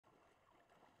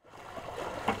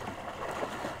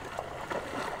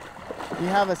you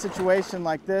have a situation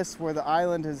like this where the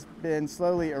island has been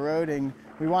slowly eroding,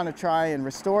 we want to try and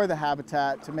restore the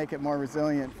habitat to make it more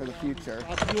resilient for the future.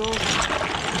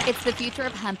 It's the future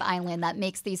of Hemp Island that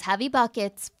makes these heavy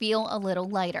buckets feel a little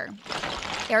lighter.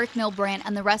 Eric Milbrandt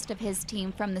and the rest of his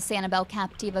team from the Sanibel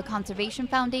Captiva Conservation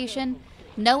Foundation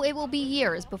know it will be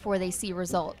years before they see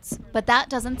results, but that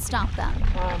doesn't stop them.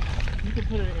 You can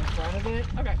put it in front of it.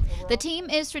 Okay. The team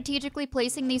is strategically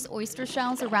placing these oyster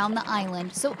shells around the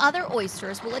island so other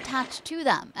oysters will attach to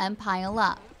them and pile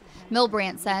up.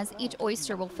 Milbrandt says each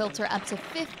oyster will filter up to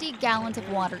 50 gallons of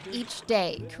water each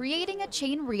day, creating a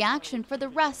chain reaction for the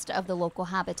rest of the local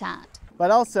habitat. But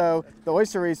also, the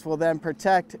oyster reefs will then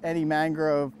protect any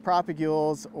mangrove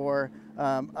propagules or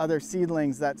other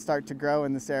seedlings that start to grow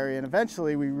in this area. And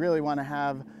eventually, we really want to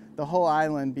have the whole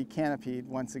island be canopied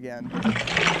once again.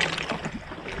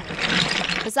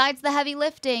 Besides the heavy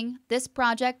lifting, this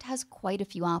project has quite a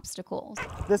few obstacles.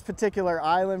 This particular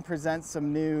island presents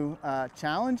some new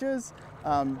challenges.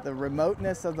 The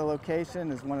remoteness of the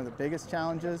location is one of the biggest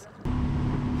challenges.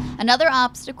 Another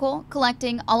obstacle,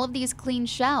 collecting all of these clean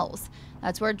shells.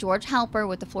 That's where George Halper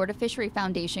with the Florida Fishery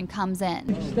Foundation comes in.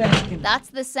 That's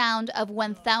the sound of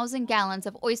 1,000 gallons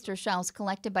of oyster shells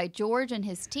collected by George and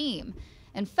his team.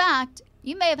 In fact,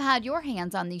 you may have had your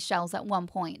hands on these shells at one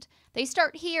point. They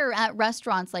start here at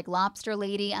restaurants like Lobster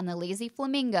Lady and the Lazy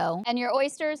Flamingo, and your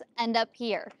oysters end up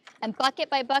here. And bucket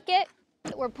by bucket,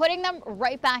 we're putting them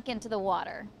right back into the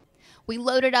water. We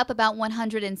loaded up about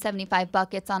 175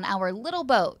 buckets on our little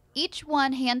boat, each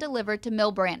one hand-delivered to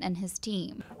Milbrandt and his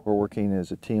team. We're working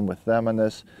as a team with them on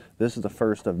this. This is the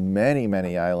first of many,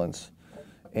 many islands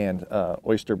and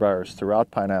oyster bars throughout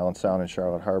Pine Island Sound and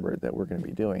Charlotte Harbor that we're going to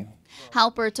be doing.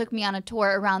 Halper took me on a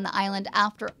tour around the island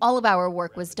after all of our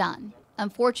work was done.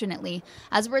 Unfortunately,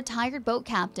 as a retired boat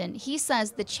captain, he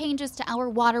says the changes to our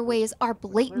waterways are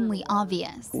blatantly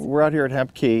obvious. We're out here at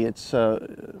Hemp Key. It's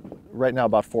right now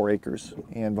about 4 acres,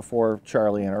 and before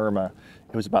Charlie and Irma,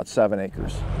 it was about 7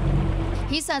 acres.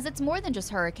 He says it's more than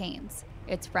just hurricanes.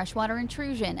 It's freshwater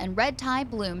intrusion and red tide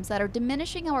blooms that are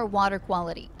diminishing our water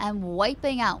quality and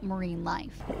wiping out marine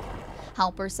life.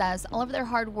 Halper says all of their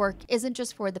hard work isn't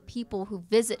just for the people who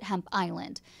visit Hemp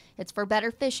Island. It's for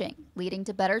better fishing, leading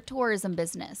to better tourism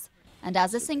business. And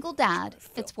as a single dad,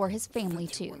 it's for his family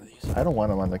too. I don't want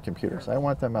them on the computers. I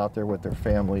want them out there with their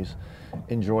families,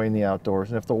 enjoying the outdoors.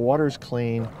 And if the water's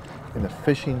clean and the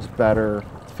fishing's better,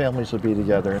 the families will be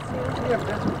together. We have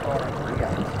desert water and 3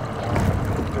 items.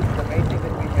 The main thing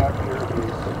that we have here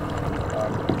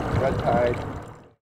is red tide,